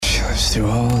through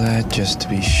all that just to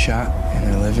be shot in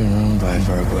her living room by a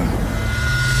burglar.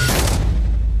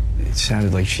 It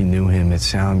sounded like she knew him. It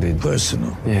sounded...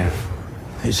 personal. Yeah.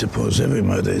 I suppose every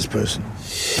murder is personal.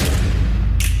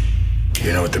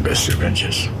 You know what the best revenge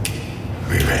is?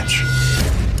 Revenge.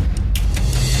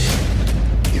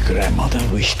 Your grandmother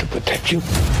wished to protect you.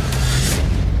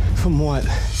 From what?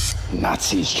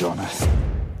 Nazis, Jonah.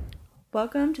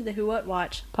 Welcome to the Who What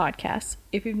Watch podcast.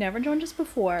 If you've never joined us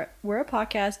before, we're a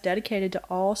podcast dedicated to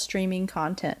all streaming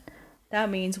content. That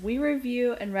means we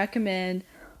review and recommend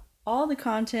all the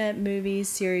content, movies,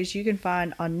 series you can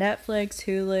find on Netflix,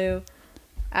 Hulu,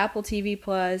 Apple TV+,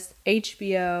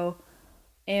 HBO,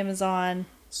 Amazon,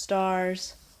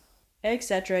 Stars,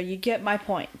 etc. You get my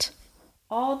point.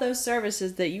 All those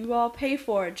services that you all pay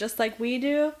for just like we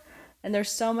do, and there's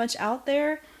so much out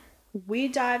there. We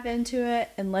dive into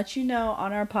it and let you know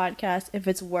on our podcast if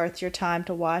it's worth your time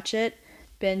to watch it,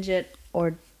 binge it,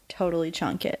 or totally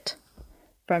chunk it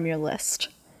from your list.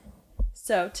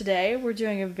 So today we're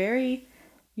doing a very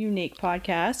unique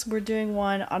podcast. We're doing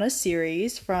one on a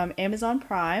series from Amazon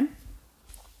Prime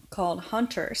called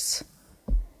Hunters.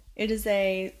 It is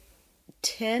a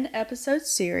 10-episode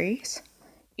series.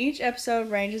 Each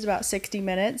episode ranges about 60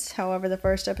 minutes. However, the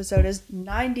first episode is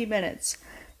 90 minutes.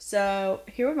 So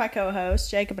here with my co-host,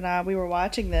 Jacob and I, we were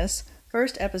watching this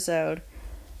first episode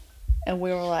and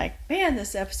we were like, man,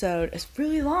 this episode is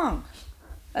really long.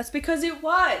 That's because it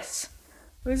was.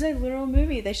 It was a literal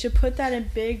movie. They should put that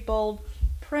in big, bold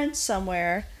print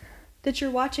somewhere that you're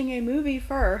watching a movie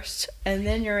first and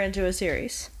then you're into a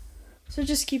series. So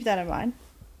just keep that in mind.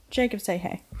 Jacob, say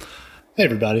hey. Hey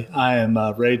everybody, I am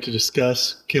ready to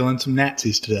discuss killing some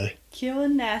Nazis today.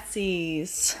 Killing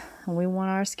Nazis. We want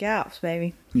our scalps,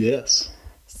 baby. Yes.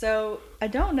 So, I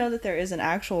don't know that there is an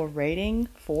actual rating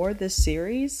for this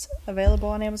series available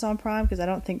on Amazon Prime, because I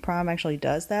don't think Prime actually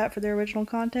does that for their original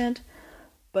content.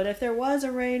 But if there was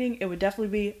a rating, it would definitely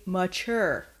be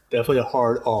mature. Definitely a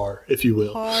hard R, if you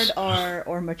will. Hard R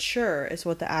or mature is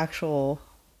what the actual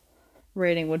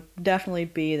rating would definitely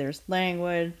be. There's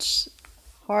language,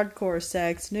 hardcore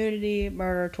sex, nudity,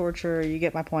 murder, torture. You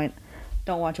get my point.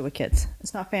 Don't watch it with kids.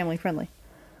 It's not family friendly.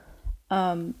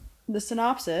 The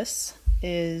synopsis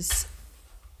is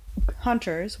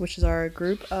hunters, which is our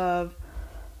group of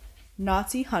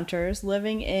Nazi hunters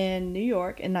living in New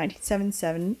York in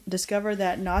 1977, discover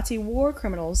that Nazi war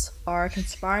criminals are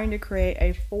conspiring to create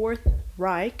a Fourth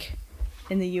Reich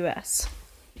in the U.S.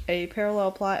 A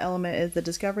parallel plot element is the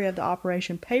discovery of the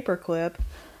Operation Paperclip,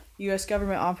 U.S.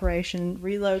 government operation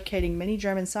relocating many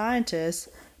German scientists,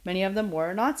 many of them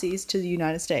were Nazis, to the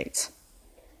United States.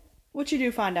 Which you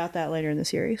do find out that later in the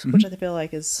series, which I feel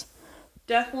like is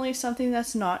definitely something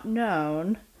that's not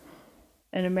known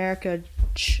and America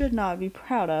should not be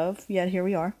proud of, yet here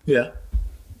we are. Yeah.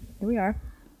 Here we are.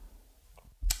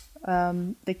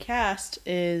 The cast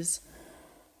is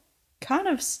kind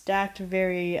of stacked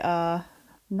very,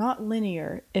 not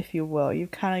linear, if you will.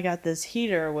 You've kind of got this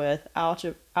heater with Al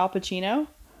Pacino,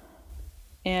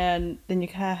 and then you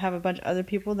kind of have a bunch of other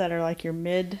people that are like your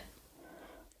mid-level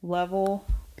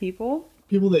people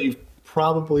that you've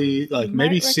probably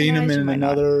maybe seen them in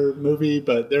another movie,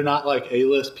 but they're not like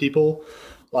A-list people.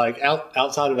 Like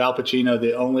outside of Al Pacino,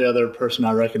 the only other person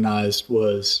I recognized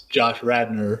was Josh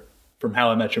Radnor from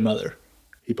How I Met Your Mother.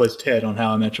 He plays Ted on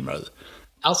How I Met Your Mother.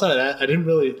 Outside of that, I didn't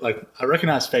really I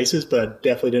recognized faces, but I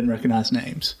definitely didn't recognize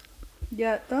names.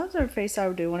 Yeah, the other face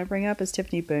I do want to bring up is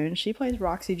Tiffany Boone. She plays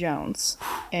Roxy Jones,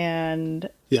 and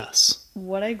yes,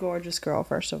 what a gorgeous girl,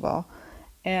 first of all.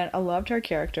 And I loved her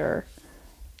character.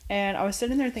 And I was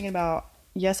sitting there thinking about,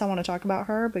 yes, I want to talk about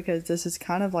her because this is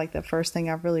kind of like the first thing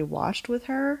I've really watched with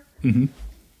her. Mm-hmm.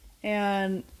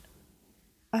 And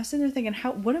I was sitting there thinking,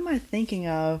 what am I thinking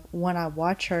of when I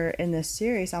watch her in this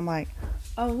series? I'm like,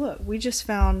 oh, look, we just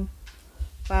found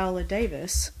Viola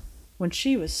Davis when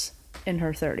she was in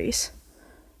her 30s.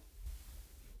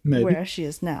 Maybe. Where she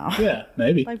is now. Yeah,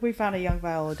 maybe. Like we found a young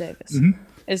Viola Davis. Mm-hmm.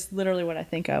 Is literally what I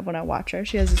think of when I watch her.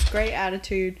 She has this great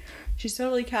attitude. She's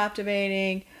totally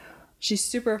captivating. She's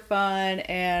super fun,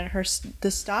 and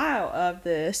the style of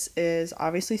this is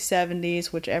obviously 70s,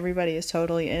 which everybody is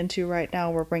totally into right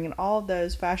now. We're bringing all of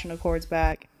those fashion accords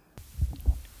back.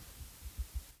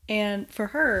 And for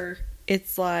her,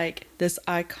 it's like this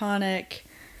iconic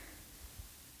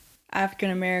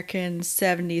African-American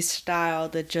 70s style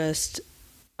that just,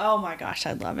 oh my gosh,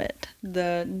 I love it.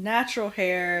 The natural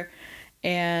hair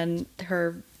and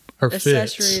her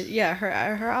accessories, fits. Yeah,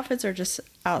 her outfits are just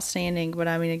outstanding. But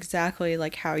I mean, exactly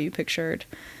like how you pictured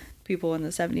people in the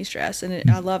 70s dress, and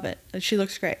I love it. She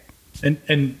looks great.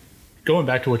 And going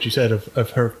back to what you said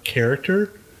of her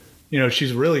character,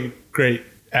 she's a really great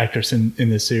actress in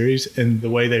this series, and the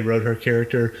way they wrote her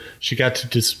character, she got to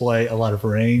display a lot of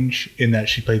range in that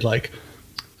she played like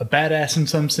a badass in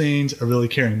some scenes, a really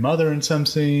caring mother in some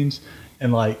scenes,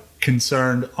 and like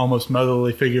concerned, almost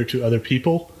motherly figure to other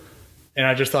people. And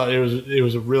I just thought it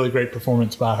was a really great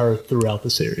performance by her throughout the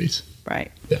series.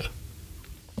 Right. Yeah.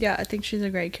 Yeah, I think she's a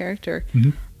great character.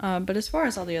 Mm-hmm. But as far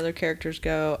as all the other characters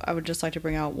go, I would just like to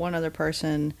bring out one other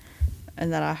person,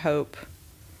 and that I hope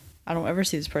I don't ever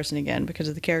see this person again because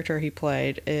of the character he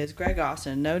played, is Greg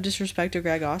Austin. No disrespect to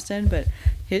Greg Austin, but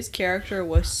his character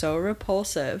was so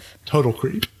repulsive. Total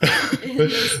creep. In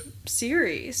this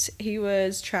series, he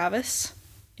was Travis,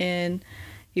 and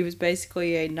he was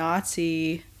basically a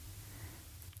Nazi.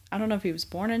 I don't know if he was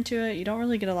born into it. You don't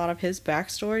really get a lot of his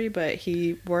backstory, but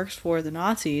he works for the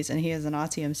Nazis, and he is a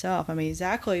Nazi himself. I mean,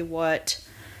 exactly what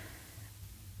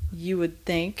you would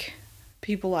think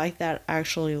people like that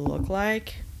actually look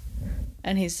like,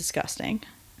 and he's disgusting.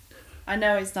 I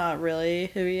know he's not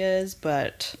really who he is,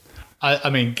 but... I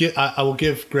will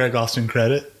give Greg Austin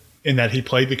credit in that he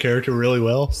played the character really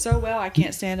well. So well, I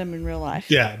can't stand him in real life.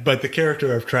 Yeah, but the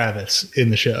character of Travis in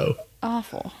the show...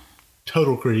 Awful.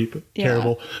 Total creep. Yeah.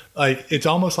 Terrible. Like, it's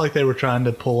almost like they were trying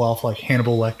to pull off like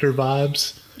Hannibal Lecter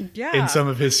vibes in some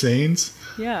of his scenes.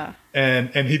 Yeah.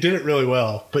 And he did it really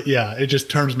well. But yeah, it just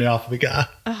turns me off of the guy.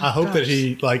 Oh, I hope that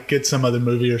he like gets some other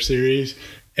movie or series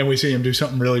and we see him do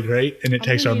something really great and it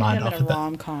takes our mind off of that.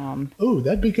 Rom-com. Oh,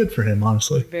 that'd be good for him,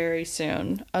 honestly. Very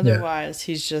soon. Otherwise,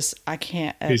 he's just, I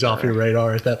can't ever. He's off your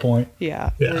radar at that point.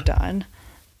 Yeah. We're done.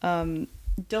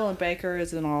 Dylan Baker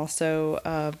is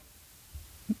also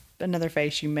another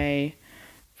face you may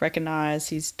recognize.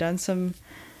 He's done some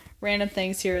random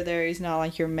things here or there. He's not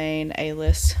like your main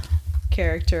A-list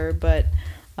character, but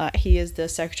he is the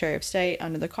Secretary of State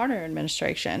under the Carter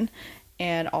administration,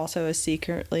 and also is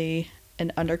secretly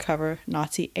an undercover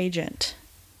Nazi agent.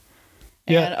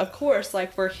 Yeah. And of course,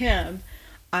 like for him,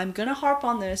 I'm gonna harp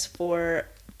on this for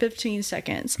 15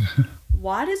 seconds.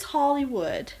 Why does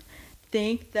Hollywood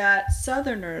think that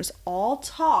Southerners all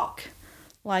talk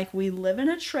like we live in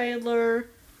a trailer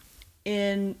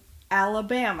in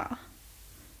Alabama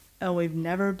and we've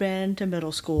never been to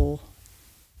middle school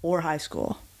or high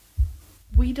school?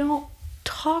 We don't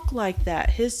talk like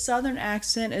that. His Southern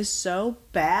accent is so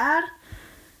bad.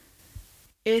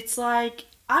 It's like,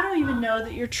 I don't even know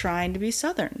that you're trying to be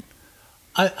Southern.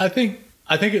 I think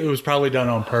it was probably done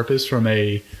on purpose from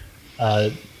like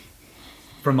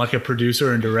a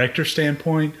producer and director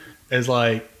standpoint, as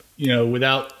like,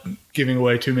 without giving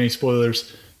away too many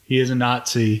spoilers, he is a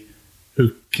Nazi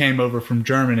who came over from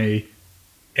Germany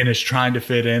and is trying to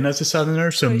fit in as a Southerner.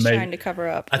 So he's trying to cover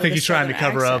up. I think he's trying to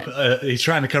cover up. He's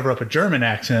trying to cover up a German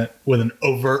accent with an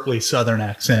overtly Southern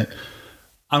accent.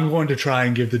 I'm going to try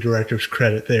and give the directors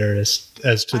credit there as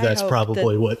to that's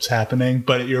probably what's happening.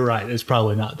 But you're right. It's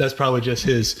probably not. That's probably just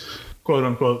his quote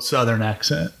unquote Southern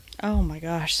accent. Oh my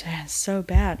gosh, that's so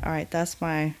bad. All right, that's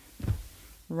my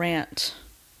rant.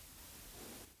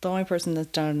 The only person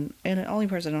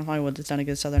in Hollywood that's done a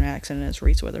good Southern accent is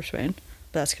Reese Witherspoon.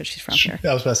 But that's because she's from here.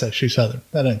 I was about to say she's Southern.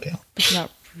 That doesn't count. But she's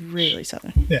not really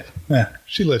Southern. Yeah.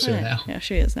 She lives here now. Yeah,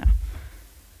 she is now.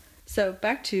 So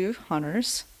back to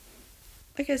Hunters.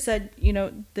 Like I said,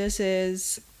 this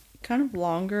is kind of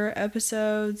longer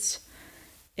episodes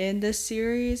in this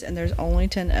series, and there's only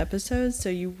 10 episodes, so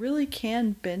you really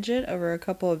can binge it over a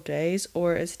couple of days,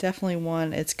 or it's definitely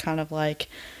one, it's kind of like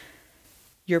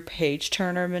your page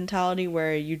turner mentality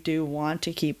where you do want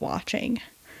to keep watching.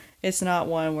 It's not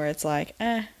one where it's like,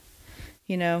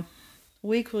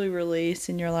 weekly release,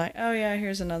 and you're like, oh yeah,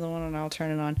 here's another one and I'll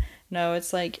turn it on. No,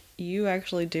 it's like you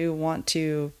actually do want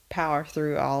to power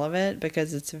through all of it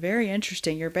because it's very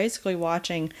interesting. You're basically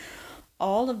watching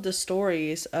all of the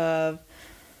stories of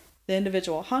the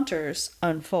individual hunters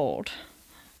unfold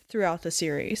throughout the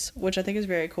series, which I think is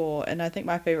very cool. And I think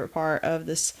my favorite part of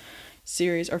this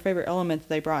series, or favorite element that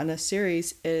they brought in this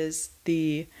series, is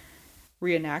the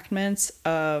reenactments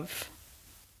of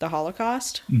the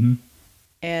Holocaust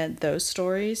and those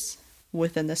stories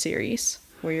within the series,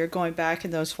 where you're going back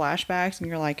in those flashbacks and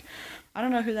you're like, I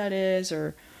don't know who that is,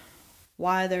 or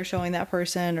why they're showing that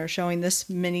person, or showing this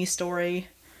mini story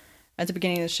at the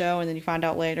beginning of the show, and then you find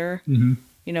out later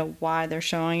why they're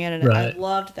showing it. And right. I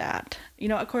loved that.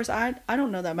 Of course, I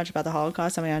don't know that much about the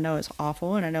Holocaust. I mean, I know it's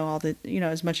awful, and I know all the,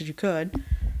 as much as you could,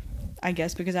 I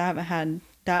guess, because I haven't had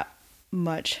that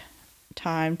much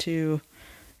time to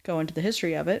go into the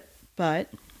history of it. But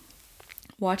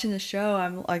watching the show,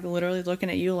 I'm like literally looking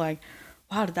at you like,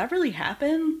 wow, did that really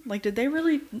happen? Like, did they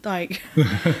really like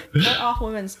cut off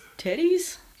women's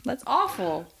titties? That's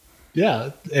awful.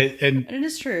 Yeah, and it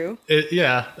is true.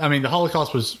 Yeah, I mean, the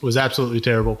Holocaust was absolutely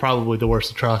terrible, probably the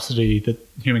worst atrocity that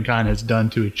humankind has done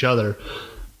to each other.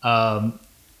 And,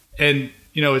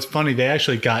 you know, it's funny, they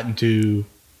actually got into,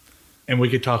 and we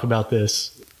could talk about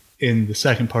this in the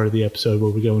second part of the episode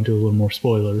where we go into a little more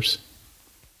spoilers.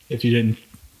 If you didn't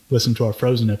listen to our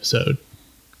Frozen episode,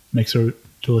 make sure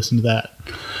to listen to that.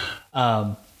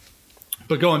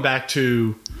 But going back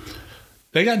to,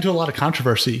 they got into a lot of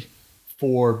controversy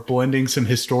for blending some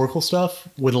historical stuff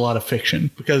with a lot of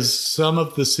fiction, because some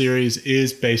of the series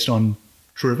is based on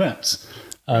true events.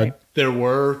 Right. There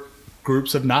were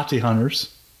groups of Nazi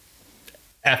hunters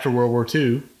after World War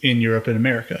II in Europe and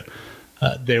America.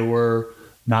 There were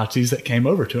Nazis that came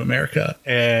over to America.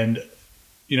 And,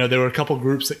 you know, there were a couple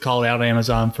groups that called out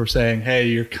Amazon for saying, hey,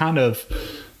 you're kind of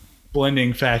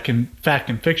blending fact and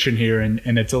fiction here, and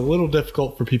it's a little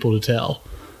difficult for people to tell.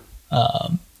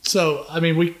 So, I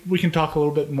mean, we can talk a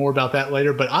little bit more about that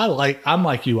later, but I'm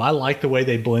like you. I like the way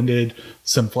they blended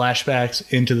some flashbacks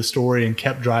into the story and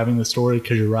kept driving the story,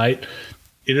 because you're right.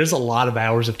 It is a lot of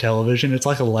hours of television. It's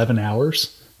like 11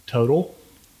 hours total.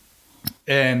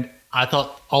 And I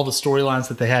thought all the storylines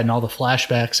that they had and all the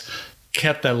flashbacks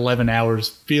kept that 11 hours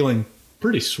feeling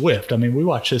pretty swift. I mean, we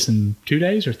watched this in 2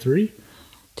 days or 3?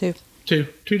 2.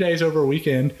 2 days over a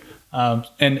weekend.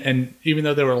 And even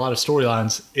though there were a lot of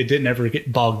storylines, it didn't ever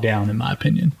get bogged down, in my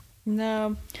opinion.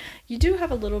 No, you do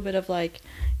have a little bit of like,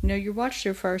 you know, you watched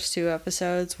your first 2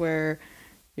 episodes where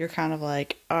you're kind of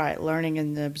like, all right, learning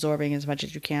and absorbing as much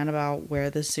as you can about where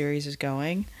this series is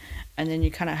going. And then you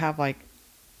kind of have like,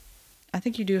 I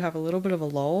think you do have a little bit of a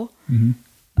lull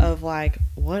of like,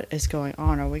 what is going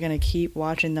on? Are we going to keep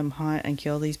watching them hunt and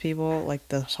kill these people like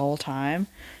this whole time?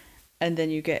 And then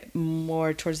you get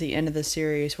more towards the end of the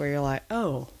series where you're like,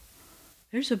 oh,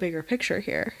 there's a bigger picture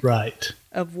here. Right.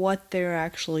 Of what they're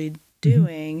actually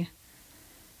doing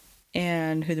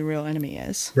and who the real enemy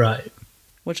is. Right.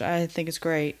 Which I think is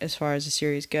great as far as the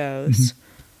series goes.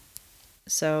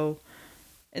 So,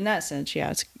 in that sense,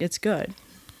 yeah, it's good.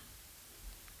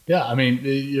 Yeah, I mean,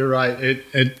 you're right.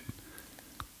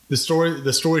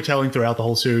 The storytelling throughout the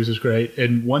whole series is great.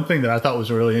 And one thing that I thought was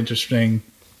really interesting,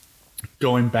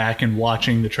 going back and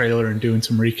watching the trailer and doing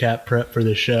some recap prep for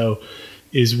this show,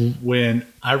 is when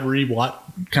I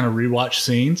rewatch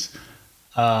scenes.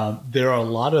 There are a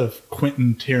lot of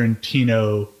Quentin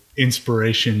Tarantino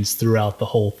inspirations throughout the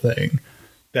whole thing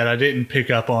that I didn't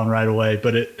pick up on right away,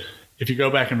 but if you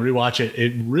go back and rewatch it,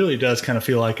 it really does kind of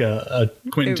feel like a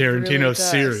Quentin Tarantino really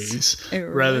series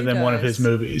rather than one of his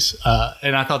movies.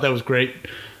 And I thought that was great.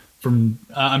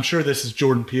 I'm sure this is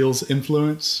Jordan Peele's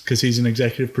influence because he's an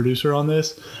executive producer on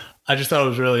this. I just thought it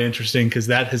was really interesting because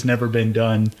that has never been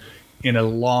done in a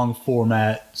long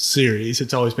format series.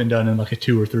 It's always been done in like a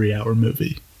 2 or 3 hour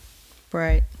movie.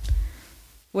 Right.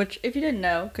 Which, if you didn't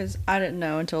know, because I didn't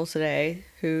know until today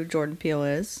who Jordan Peele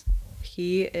is,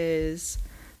 he is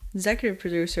executive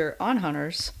producer on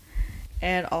Hunters,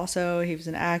 and also he was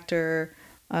an actor,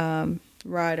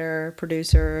 writer,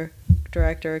 producer,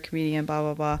 director, comedian, blah,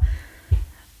 blah, blah.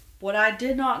 What I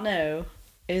did not know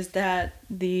is that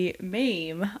the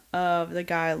meme of the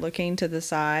guy looking to the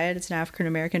side, it's an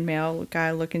African-American male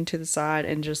guy looking to the side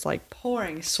and just like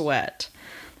pouring sweat.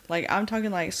 Like, I'm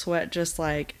talking like sweat just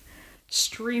like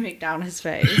streaming down his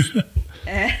face.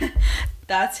 And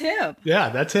that's him. Yeah,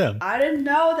 that's him. I didn't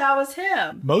know that was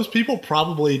him. Most people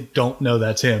probably don't know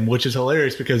that's him, which is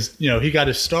hilarious because, you know, he got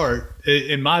his start,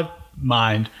 in my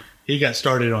mind, he got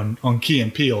started on Key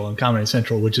and Peele on Comedy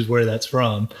Central, which is where that's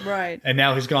from. Right. And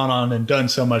now he's gone on and done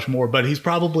so much more, but he's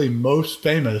probably most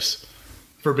famous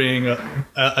for being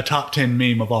a top 10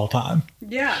 meme of all time.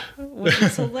 Yeah, which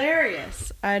is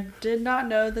hilarious. I did not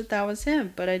know that was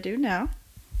him, but I do now.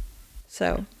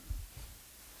 So,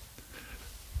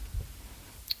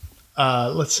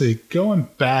 let's see, going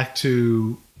back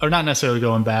to, or not necessarily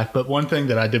going back, but one thing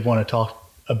that I did want to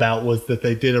talk about was that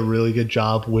they did a really good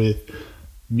job with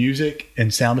music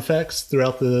and sound effects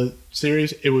throughout the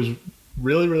series. It was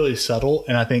really, really subtle.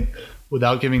 And I think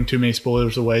without giving too many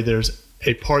spoilers away, there's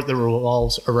a part that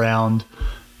revolves around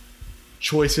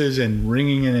choices and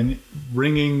ringing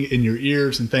in your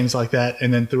ears and things like that.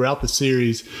 And then throughout the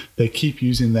series, they keep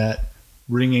using that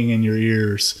ringing in your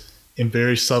ears in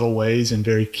very subtle ways in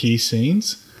very key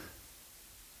scenes.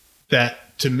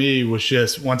 That to me was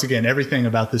just, once again, everything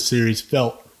about this series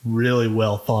felt really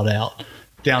well thought out,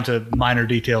 down to minor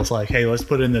details like, hey, let's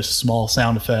put in this small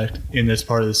sound effect in this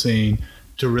part of the scene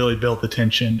to really build the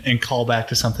tension and call back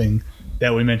to something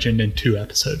that we mentioned in 2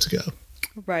 episodes ago.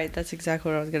 Right, that's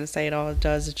exactly what I was going to say. All it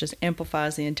does is just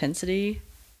amplifies the intensity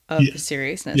of the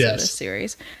seriousness of this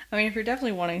series. I mean, if you're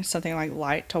definitely wanting something like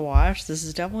light to watch, this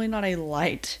is definitely not a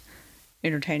light,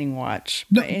 entertaining watch.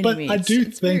 No, but I do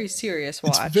it's think very serious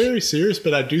watch. It's very serious,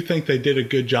 but I do think they did a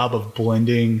good job of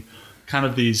blending kind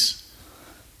of these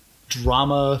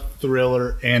drama,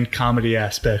 thriller, and comedy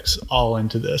aspects all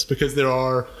into this, because there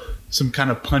are some kind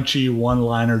of punchy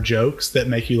one-liner jokes that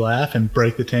make you laugh and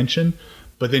break the tension,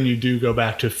 but then you do go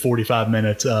back to 45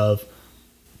 minutes of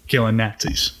killing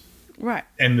Nazis. Right.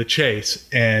 And the chase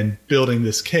and building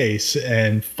this case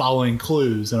and following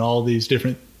clues and all these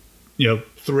different,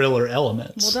 thriller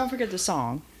elements. Well, don't forget the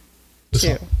song,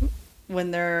 too.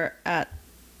 When they're at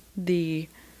the...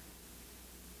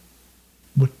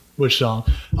 Which song?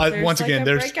 Once again,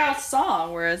 there's a breakout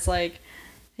song where it's like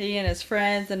he and his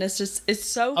friends, and it's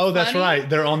so Oh, that's funny. right.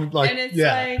 They're on and it's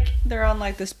like they're on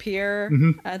like this pier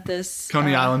at this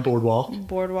Coney Island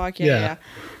boardwalk. Yeah.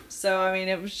 So, I mean,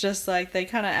 it was just like they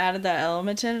kind of added that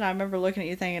element in, and I remember looking at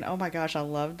you thinking, oh my gosh, I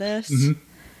love this.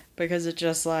 Because it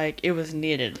just like, it was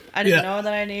needed. I didn't know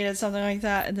that I needed something like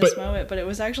that in this moment, but it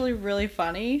was actually really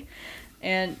funny.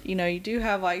 And, you do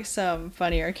have like some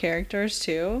funnier characters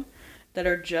too that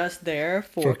are just there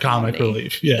for comic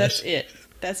relief. Yes.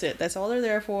 That's it. That's all they're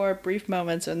there for, brief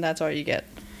moments, and that's all you get.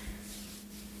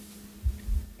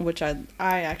 Which I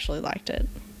actually liked it.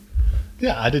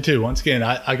 Yeah, I did too. Once again,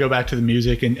 I go back to the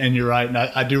music, and you're right, and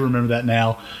I do remember that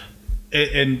now.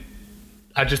 And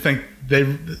I just think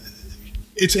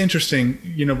it's interesting.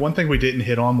 One thing we didn't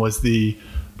hit on was the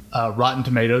Rotten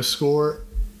Tomatoes score.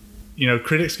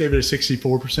 Critics gave it a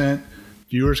 64%,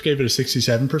 viewers gave it a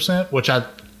 67%, which I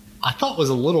thought was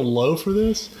a little low for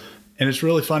this. And it's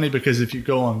really funny because if you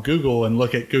go on Google and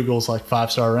look at Google's like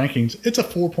 5-star rankings, it's a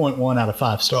 4.1 out of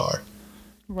 5 star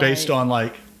based on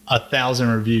like 1,000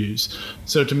 reviews.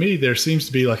 So to me, there seems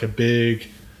to be like a big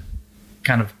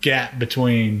kind of gap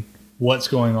between what's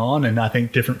going on and I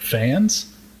think different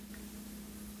fans.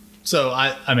 So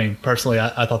I mean, personally,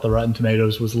 I thought the Rotten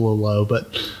Tomatoes was a little low,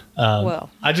 but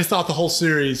I just thought the whole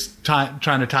series, trying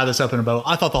to tie this up in a bow,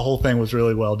 I thought the whole thing was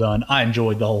really well done. I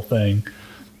enjoyed the whole thing.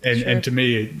 And to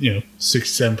me,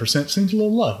 67% seems a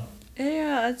little low.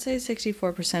 Yeah, I'd say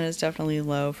 64% is definitely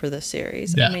low for this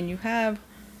series. Yeah. I mean, you have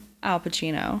Al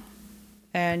Pacino,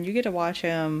 and you get to watch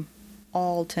him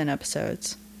all 10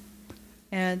 episodes.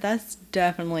 And that's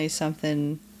definitely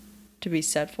something to be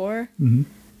said for. Mm-hmm.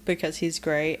 Because he's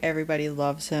great. Everybody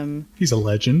loves him. He's a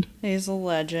legend. He's a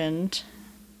legend.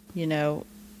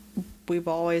 We've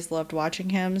always loved watching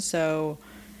him, so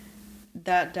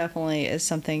that definitely is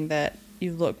something that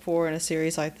you look for in a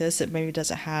series like this that maybe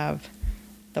doesn't have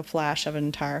the flash of an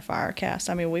entire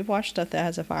Firecast. I mean, we've watched stuff that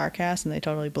has a Firecast and they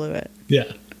totally blew it.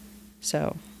 Yeah.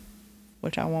 So,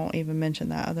 which I won't even mention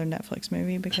that other Netflix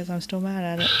movie because I'm still mad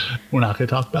at it. We're not going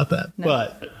to talk about that.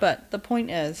 No. But the point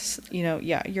is,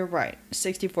 yeah, you're right.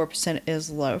 64%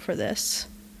 is low for this.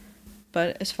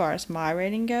 But as far as my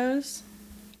rating goes,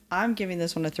 I'm giving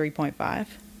this one a 3.5.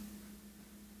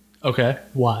 Okay.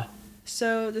 Why?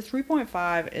 So the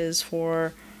 3.5 is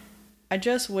for, I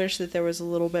just wish that there was a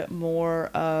little bit more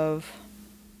of,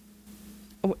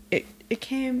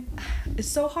 it's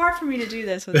so hard for me to do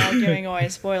this without giving away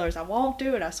spoilers. I won't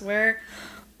do it, I swear.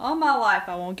 All my life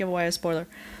I won't give away a spoiler.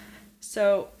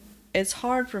 So it's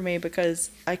hard for me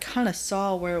because I kind of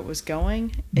saw where it was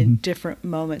going in different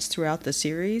moments throughout the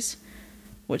series,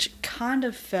 which kind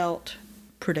of felt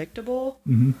predictable.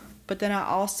 Mm-hmm. But then I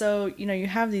also, you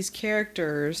have these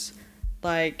characters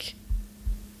like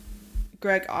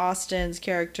Greg Austin's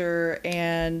character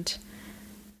and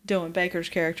Dylan Baker's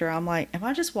character. I'm like, am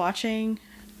I just watching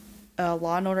a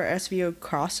Law & Order SVU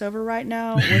crossover right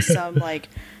now with some like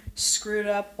screwed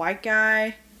up white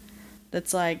guy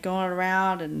that's like going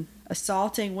around and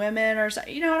assaulting women or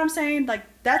something? You know what I'm saying? Like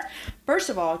that. First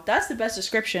of all, that's the best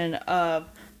description of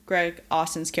Greg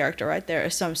Austin's character right there,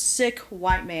 is some sick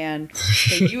white man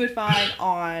that you would find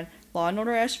on Law &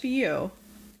 Order SVU.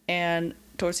 And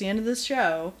towards the end of this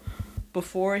show,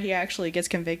 before he actually gets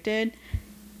convicted,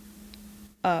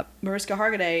 Mariska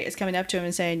Hargitay is coming up to him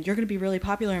and saying, "You're going to be really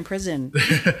popular in prison."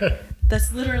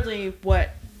 That's literally what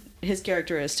his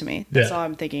character is to me. That's all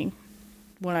I'm thinking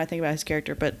when I think about his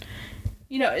character. But,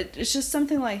 it's just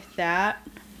something like that.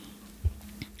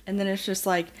 And then it's just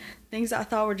like things I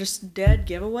thought were just dead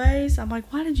giveaways. I'm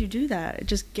like, why did you do that? It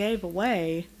just gave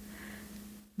away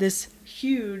this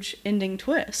huge ending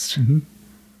twist,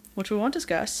 which we won't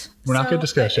discuss. We're not going to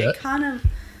discuss yet. It kind of,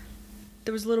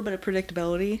 there was a little bit of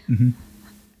predictability,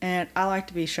 and I like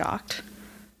to be shocked.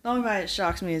 The only guy that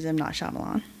shocks me is M. Night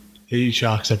Shyamalan. He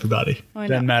shocks everybody. I know.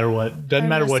 Doesn't matter what. Doesn't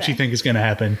matter what you think is going to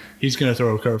happen. He's going to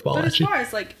throw a curveball But at you. as far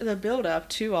as like the build up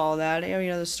to all that, you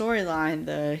know, the storyline,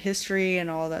 the history, and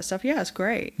all that stuff, yeah, it's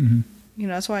great. Mm-hmm. You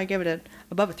know, that's why I give it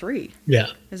above a 3. Yeah.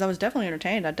 Because I was definitely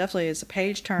entertained. I definitely is a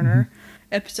page turner,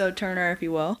 episode turner, if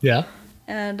you will. Yeah.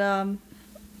 And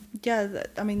yeah,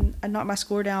 I mean, I knocked my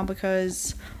score down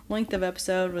because length of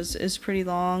episode is pretty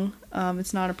long.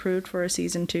 It's not approved for a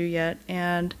season 2 yet,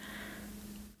 and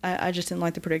I just didn't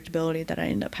like the predictability that I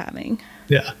ended up having.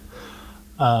 Yeah.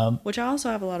 Which I also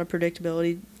have a lot of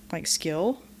predictability, like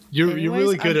skill. You're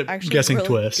really good I'm at actually guessing really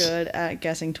twists. Good at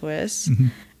guessing twists. Mm-hmm.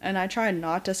 And I try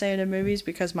not to say it in movies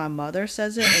because my mother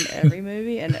says it in every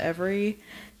movie and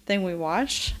everything we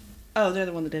watch. Oh, they're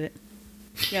the one that did it.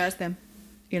 Yeah, it's them.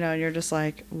 You know, and you're just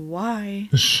like, why?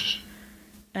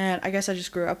 And I guess I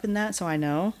just grew up in that, so I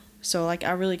know. So, like,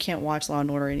 I really can't watch Law &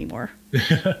 Order anymore.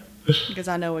 Because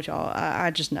I know what y'all...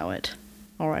 I just know it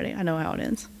already. I know how it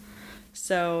ends.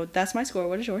 So, that's my score.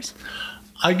 What is yours?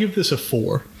 I give this a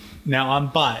 4. Now, I'm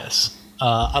biased.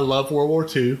 I love World War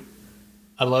II.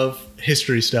 I love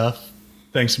history stuff.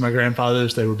 Thanks to my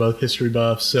grandfathers, they were both history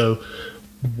buffs. So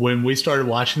when we started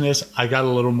watching this, I got a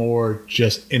little more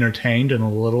just entertained and a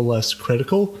little less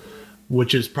critical,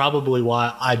 which is probably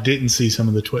why I didn't see some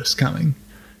of the twists coming.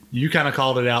 You kind of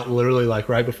called it out literally like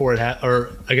right before it happened, or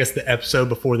I guess the episode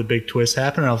before the big twist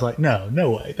happened. And I was like, no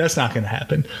way. That's not going to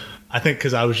happen. I think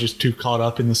because I was just too caught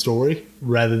up in the story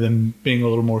rather than being a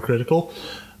little more critical.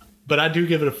 But I do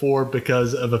give it a 4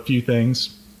 because of a few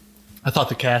things. I thought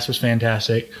the cast was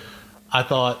fantastic. I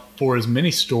thought for as many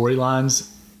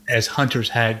storylines as Hunters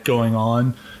had going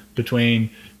on between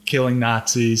killing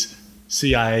Nazis,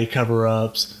 CIA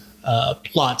cover-ups,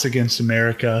 plots against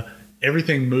America,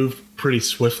 everything moved pretty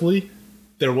swiftly.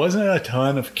 There wasn't a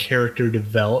ton of character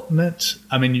development.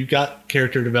 I mean, you got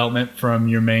character development from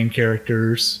your main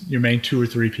characters, your main 2 or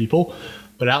 3 people.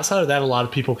 But outside of that, a lot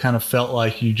of people kind of felt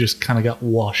like you just kind of got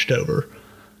washed over.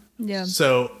 Yeah.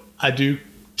 So I do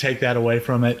take that away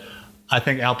from it. I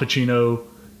think Al Pacino,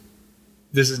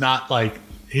 this is not like,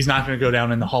 he's not going to go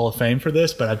down in the Hall of Fame for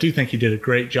this, but I do think he did a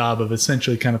great job of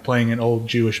essentially kind of playing an old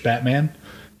Jewish Batman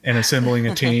and assembling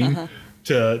a team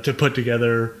to put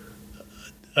together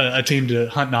a team to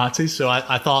hunt Nazis. So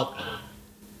I thought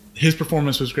his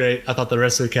performance was great. I thought the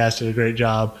rest of the cast did a great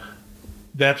job.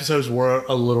 The episodes were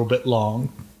a little bit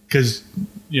long because,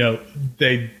 you know,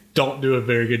 they don't do a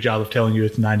very good job of telling you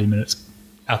it's 90 minutes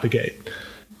out the gate.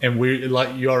 And we,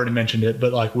 like you already mentioned it,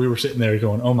 but like we were sitting there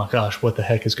going, oh my gosh, what the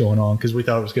heck is going on? Because we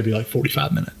thought it was going to be like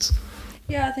 45 minutes.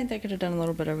 Yeah, I think they could have done a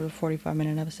little bit over the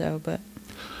 45-minute episode, but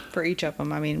for each of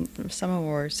them, I mean, some of them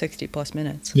were 60 plus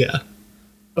minutes. Yeah.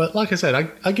 But like I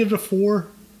said, I give it a 4.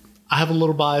 I have a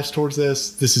little bias towards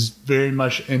this. This is very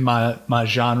much in my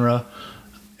genre,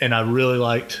 and I really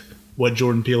liked what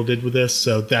Jordan Peele did with this,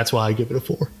 so that's why I give it a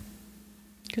 4.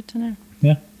 Good to know.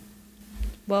 Yeah.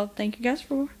 Well, thank you guys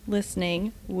for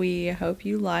listening. We hope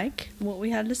you like what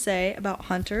we had to say about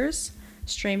Hunters,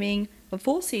 streaming a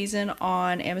full season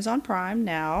on Amazon Prime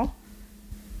now.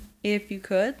 If you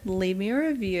could, leave me a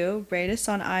review, rate us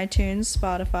on iTunes,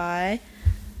 Spotify,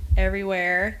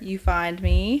 everywhere you find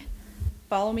me.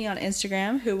 Follow me on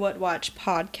Instagram, Who What Watch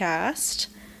Podcast,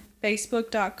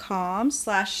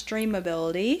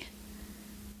 Facebook.com/streamability,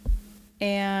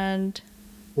 and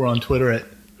we're on Twitter at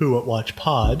Who What Watch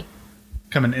Pod.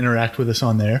 Come and interact with us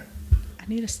on there. I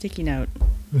need a sticky note.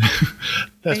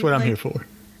 That's what I'm here for.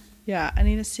 Yeah, I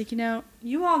need a sticky note.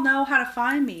 You all know how to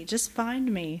find me. Just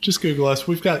find me. Just Google us.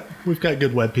 We've got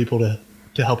good web people to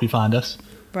help you find us.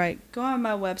 Right. Go on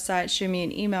my website, shoot me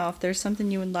an email if there's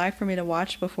something you would like for me to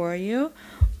watch before you,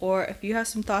 or if you have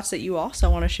some thoughts that you also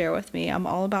want to share with me. I'm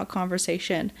all about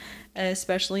conversation,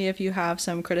 especially if you have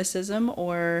some criticism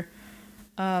or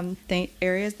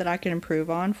areas that I can improve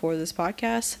on for this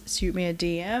podcast. Shoot me a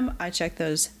DM. I check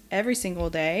those every single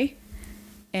day,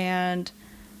 and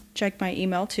check my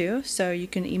email too. So you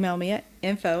can email me at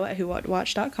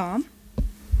info@whowhatwatch.com.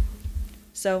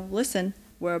 So listen,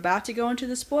 we're about to go into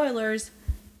the spoilers.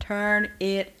 Turn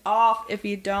it off if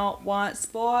you don't want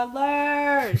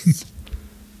spoilers.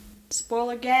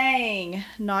 Spoiler gang.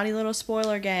 Naughty little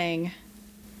spoiler gang.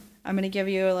 I'm going to give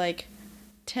you like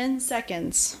 10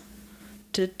 seconds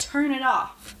to turn it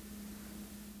off.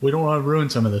 We don't want to ruin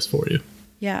some of this for you.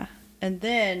 Yeah. And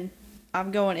then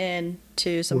I'm going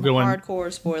into some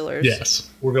hardcore spoilers. Yes.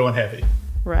 We're going heavy.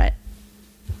 Right.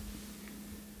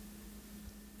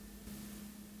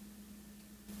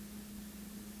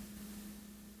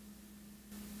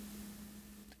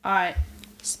 Alright.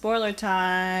 Spoiler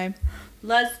time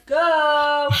Let's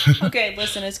go. Okay,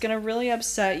 listen, it's going to really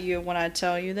upset you when I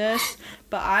tell you this,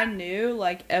 but I knew,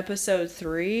 like, episode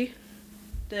 3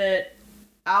 that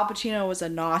Al Pacino was a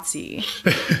Nazi.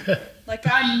 Like,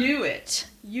 I knew it.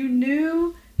 You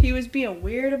knew he was being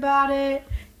weird about it,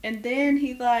 and then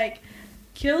he, like,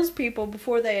 kills people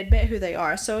before they admit who they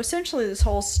are. So, essentially, this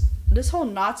whole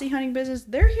Nazi hunting business,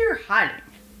 they're here hiding.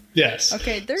 Yes.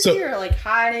 Okay, they're here, like,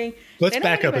 hiding. Let's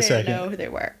back up a second. They don't know who they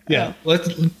were. Yeah.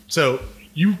 So,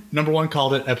 you, number one,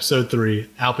 called it episode 3.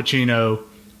 Al Pacino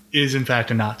is, in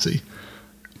fact, a Nazi.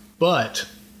 But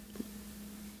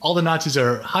all the Nazis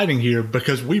are hiding here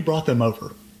because we brought them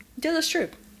over. Yeah, that's true.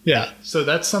 Yeah. So,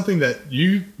 that's something that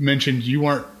you mentioned you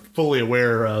weren't fully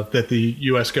aware of, that the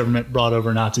U.S. government brought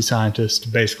over Nazi scientists to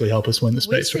basically help us win the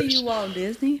space race. We see you, Walt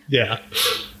Disney. Yeah.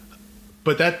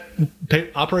 But that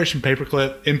Operation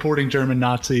Paperclip, importing German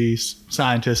Nazi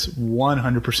scientists,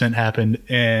 100% happened.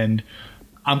 And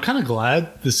I'm kind of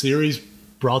glad the series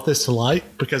brought this to light,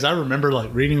 because I remember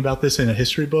like reading about this in a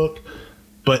history book.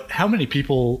 But how many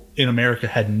people in America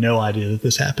had no idea that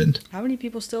this happened? How many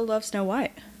people still love Snow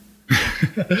White?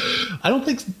 I don't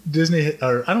think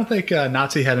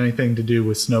Nazi had anything to do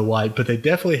with Snow White, but they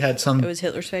definitely had some. It was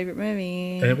Hitler's favorite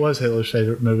movie. And it was Hitler's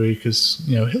favorite movie because,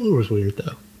 Hitler was weird,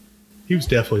 though. He was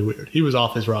definitely weird. He was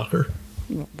off his rocker.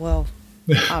 Well,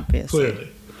 obviously. Clearly.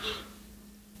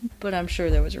 But I'm sure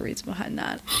there was a reason behind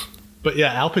that. But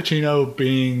yeah, Al Pacino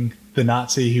being the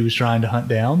Nazi he was trying to hunt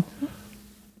down.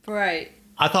 Right.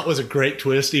 I thought was a great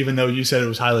twist, even though you said it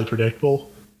was highly predictable.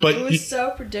 But it was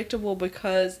so predictable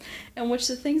because, and which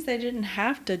the things they didn't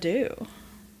have to do.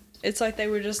 It's like they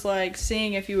were just like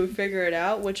seeing if you would figure it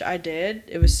out, which I did.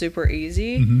 It was super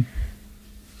easy. Mm-hmm.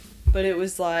 But it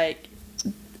was like,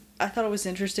 I thought it was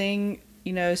interesting,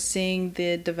 seeing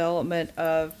the development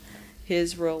of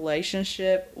his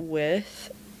relationship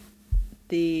with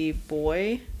the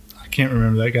boy. I can't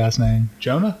remember that guy's name.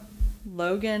 Jonah?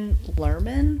 Logan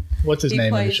Lerman? What's his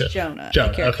name in the show? He plays Jonah.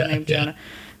 Jonah, a character okay, named Jonah.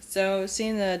 So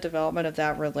seeing the development of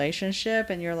that relationship,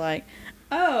 and you're like,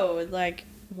 oh, like,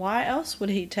 why else would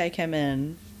he take him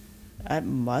in? It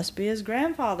must be his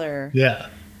grandfather. Yeah.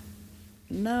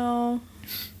 No.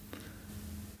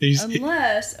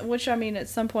 Unless, which I mean, at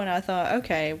some point I thought,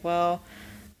 okay, well,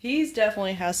 he's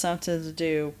definitely has something to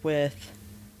do with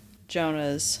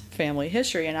Jonah's family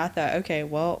history. And I thought, okay,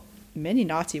 well, many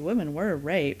Nazi women were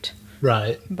raped.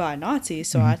 Right. By Nazis.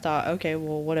 So I thought, okay,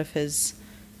 well, what if his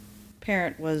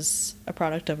parent was a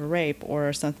product of a rape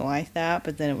or something like that?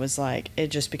 But then it was like, it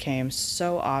just became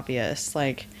so obvious.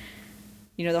 Like,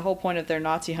 the whole point of their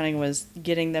Nazi hunting was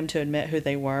getting them to admit who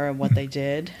they were and what they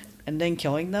did, and then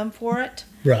killing them for it.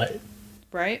 Right.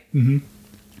 Right? Mm-hmm.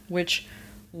 Which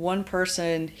one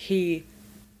person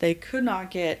they could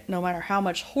not get, no matter how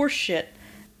much horse shit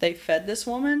they fed this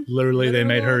woman. Literally they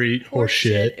made her eat horse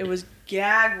shit. It was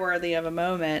gag worthy of a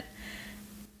moment.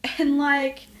 And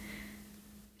like,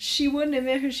 she wouldn't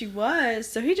admit who she was,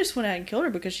 so he just went out and killed her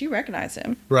because she recognized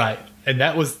him. Right. And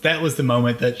that was the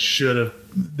moment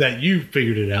that you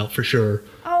figured it out for sure.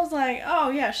 I was like, oh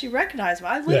yeah, she recognized him.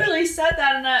 I literally said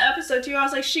that in that episode too. I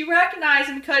was like, she recognized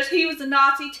him because he was a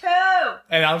Nazi too.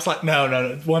 And I was like,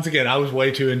 no. Once again, I was way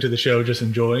too into the show, just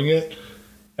enjoying it.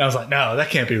 And I was like, no,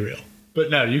 that can't be real. But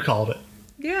no, you called it.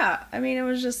 Yeah. I mean, it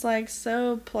was just like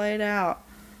so played out.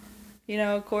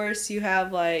 Of course you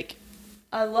have like,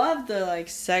 I love the like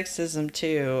sexism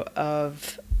too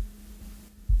of,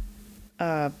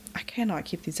 I cannot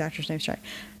keep these actors' names straight.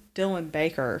 Dylan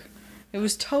Baker. It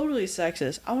was totally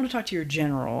sexist. I want to talk to your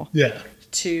general. Yeah.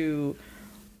 To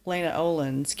Lena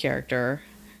Olin's character.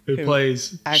 Who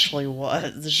plays... Actually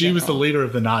was. She was the leader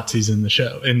of the Nazis in the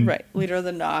show. Right. Leader of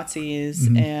the Nazis.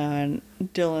 Mm-hmm. And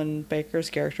Dylan Baker's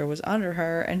character was under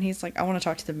her. And he's like, I want to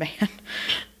talk to the man.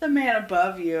 The man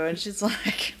above you. And she's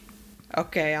like,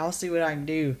 okay, I'll see what I can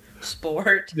do.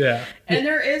 Sport. Yeah. And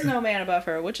there is no man above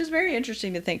her, which is very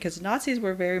interesting to think, because Nazis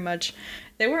were very much,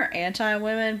 they weren't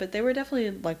anti-women, but they were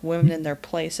definitely like women in their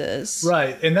places.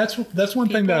 Right. And that's one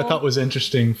thing that I thought was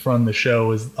interesting from the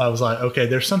show is I was like, okay,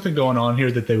 there's something going on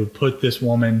here that they would put this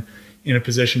woman in a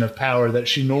position of power that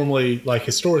she normally, like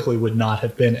historically, would not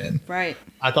have been in. Right.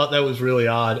 I thought that was really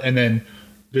odd. And then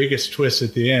biggest twist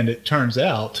at the end, it turns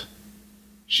out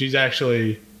she's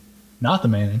actually not the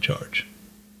man in charge.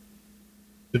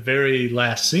 The very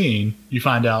last scene, you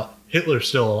find out Hitler's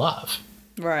still alive.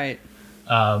 Right.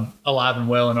 Alive and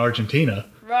well in Argentina.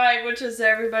 Right, which is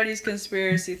everybody's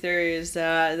conspiracy theory is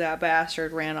that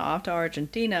bastard ran off to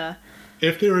Argentina.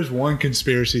 If there is one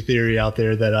conspiracy theory out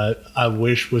there that I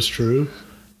wish was true,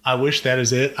 I wish that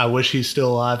is it. I wish he's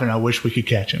still alive, and I wish we could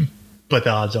catch him. but the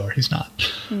odds are he's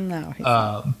not. No. He's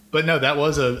not. But no, that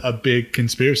was a big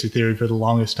conspiracy theory for the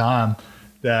longest time,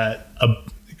 that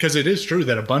because it is true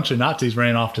that a bunch of Nazis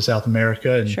ran off to South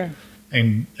America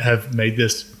and have made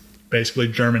this basically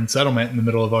German settlement in the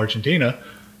middle of Argentina.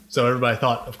 So everybody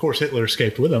thought, of course, Hitler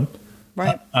escaped with them.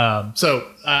 Right. So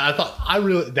I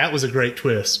thought that was a great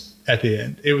twist at the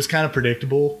end. It was kind of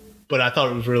predictable, but I thought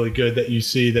it was really good that you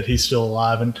see that he's still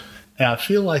alive. And I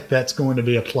feel like that's going to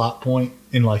be a plot point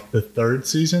in like the 3rd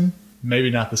season,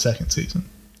 maybe not the 2nd season.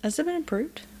 Has it been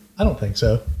approved? I don't think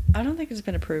so. I don't think it's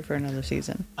been approved for another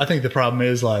season. I think the problem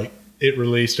is like it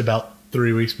released about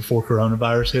 3 weeks before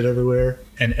coronavirus hit everywhere,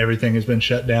 and everything has been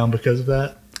shut down because of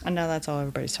that. I know that's all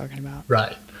everybody's talking about.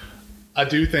 Right. I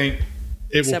do think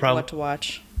Except will probably what to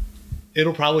watch.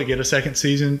 It'll probably get a 2nd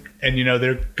season, and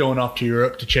they're going off to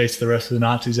Europe to chase the rest of the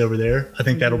Nazis over there. I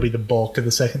think that'll be the bulk of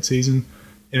the 2nd season,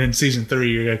 and in season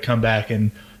 3 you're going to come back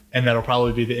and that'll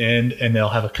probably be the end, and they'll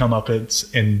have a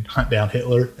comeuppance and hunt down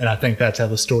Hitler, and I think that's how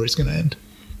the story's going to end.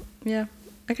 Yeah,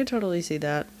 I could totally see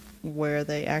that, where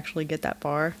they actually get that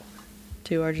far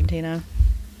to Argentina.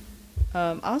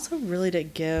 I also really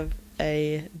didn't give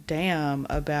a damn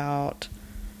about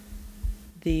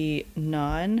the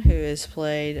nun, who is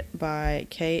played by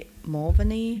Kate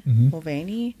Mulvaney.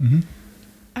 Mulvaney.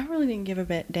 I really didn't give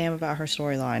a damn about her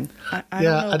storyline. I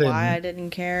don't know why I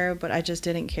didn't care, but I just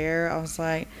didn't care. I was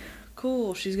like,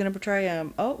 cool, she's going to betray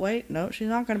him. Oh, wait, no, she's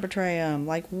not going to betray him.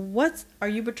 Like, are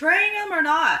you betraying him or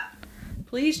not?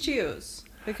 Please choose.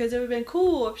 Because it would have been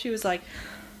cool if she was like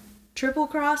triple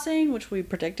crossing, which we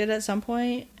predicted at some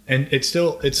point. And it's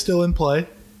still in play.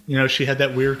 She had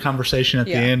that weird conversation at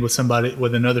the end with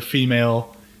another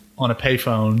female on a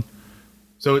payphone.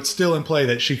 So it's still in play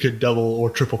that she could double or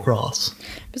triple cross.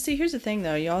 But see, here's the thing,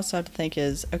 though. You also have to think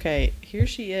is, okay, here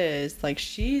she is. Like,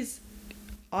 she's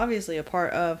obviously a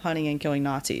part of hunting and killing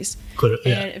Nazis.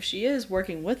 And if she is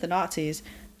working with the Nazis,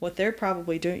 what they're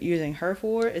probably using her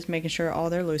for is making sure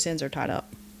all their loose ends are tied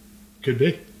up. Could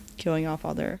be. Killing off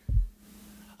all their...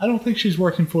 I don't think she's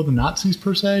working for the Nazis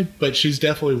per se, but she's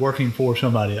definitely working for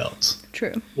somebody else.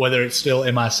 True. Whether it's still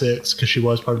MI6, because she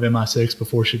was part of MI6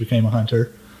 before she became a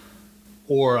hunter,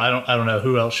 or I don't know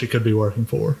who else she could be working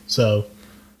for. So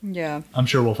yeah, I'm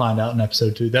sure we'll find out in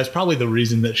episode 2. That's probably the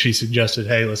reason that she suggested,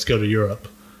 hey, let's go to Europe.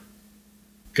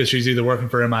 Because she's either working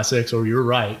for MI6 or, you're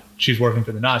right, she's working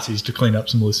for the Nazis to clean up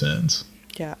some loose ends.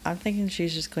 Yeah, I'm thinking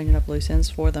she's just cleaning up loose ends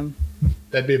for them.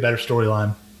 That'd be a better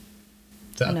storyline.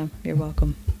 So, I know. You're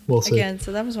welcome. We'll see. Again,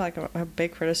 so that was like a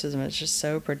big criticism. It's just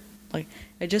so,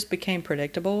 it just became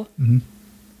predictable.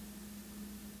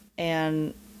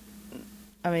 And,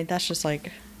 I mean, that's just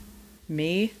like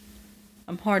me.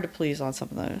 I'm hard to please on some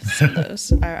of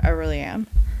those. I really am.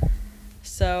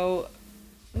 So,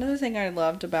 another thing I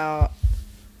loved about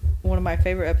one of my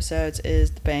favorite episodes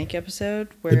is the bank episode,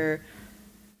 where,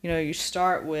 you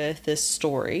start with this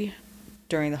story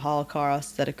during the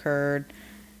Holocaust that occurred.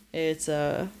 It's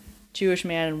a Jewish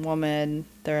man and woman.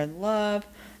 They're in love.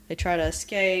 They try to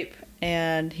escape,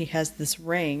 and he has this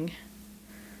ring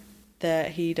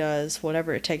that he does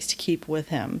whatever it takes to keep with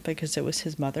him, because it was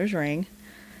his mother's ring.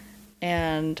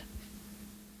 And,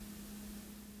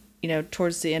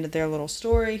 towards the end of their little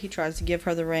story, he tries to give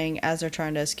her the ring as they're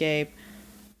trying to escape.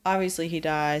 Obviously, he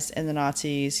dies, and the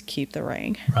Nazis keep the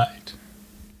ring. Right.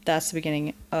 That's the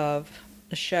beginning of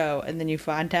the show. And then you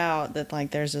find out that,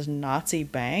 there's this Nazi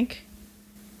bank.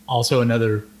 Also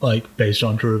another, based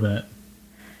on true event.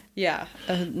 Yeah,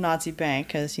 a Nazi bank,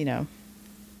 because,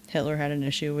 Hitler had an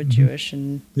issue with Jewish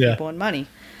and people and money.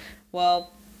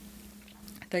 Well,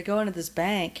 they go into this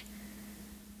bank,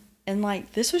 and,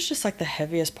 this was just, the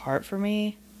heaviest part for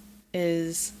me,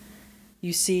 is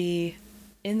you see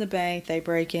in the bank, they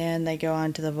break in, they go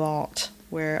onto the vault,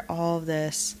 where all of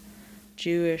this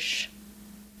Jewish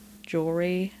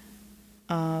jewelry,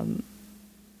 art,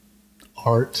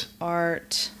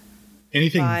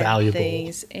 anything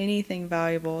valuable, anything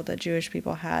valuable that Jewish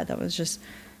people had that was just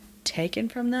taken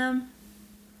from them.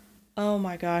 Oh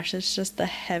my gosh, it's just the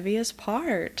heaviest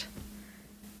part.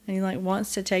 And he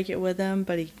wants to take it with him,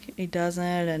 but he doesn't,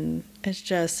 and it's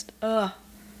just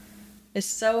it's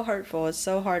so hurtful. It's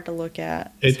so hard to look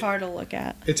at. It's hard to look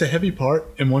at. It's a heavy part,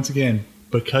 and once again,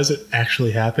 because it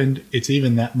actually happened, it's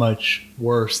even that much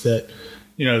worse that,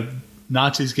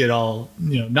 Nazis take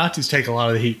a lot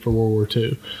of the heat for World War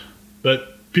II.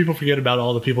 But people forget about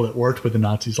all the people that worked with the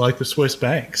Nazis, like the Swiss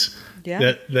banks,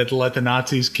 that let the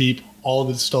Nazis keep all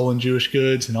the stolen Jewish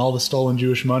goods and all the stolen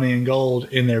Jewish money and gold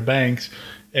in their banks.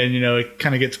 And, it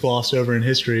kind of gets glossed over in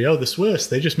history. Oh, the Swiss,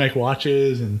 they just make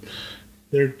watches and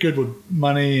they're good with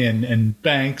money and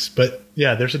banks. But,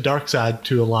 yeah, there's a dark side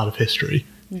to a lot of history.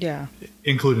 Yeah.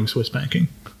 Including Swiss banking.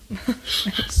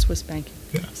 Swiss banking.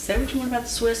 Yeah. Say what you want about the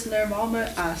Swiss and their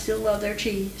involvement. I still love their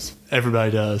cheese.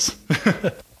 Everybody does.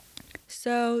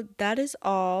 So that is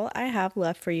all I have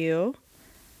left for you.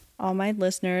 All my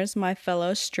listeners, my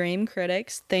fellow stream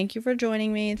critics, thank you for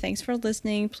joining me. Thanks for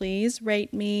listening. Please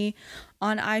rate me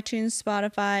on iTunes,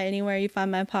 Spotify, anywhere you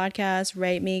find my podcast.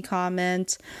 Rate me,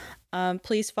 comment.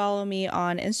 Please follow me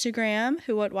on Instagram,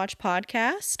 Who What Watch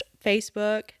Podcast,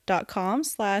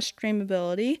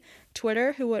 Facebook.com/streamability,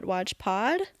 Twitter, Who What Watch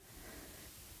Pod.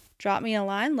 Drop me a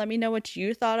line. Let me know what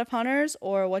you thought of Hunters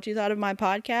or what you thought of my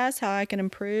podcast, how I can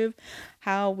improve,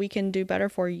 how we can do better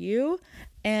for you.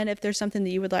 And if there's something that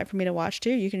you would like for me to watch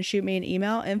too, you can shoot me an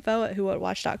email,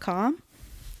 info@whowhatwatch.com.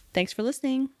 Thanks for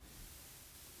listening.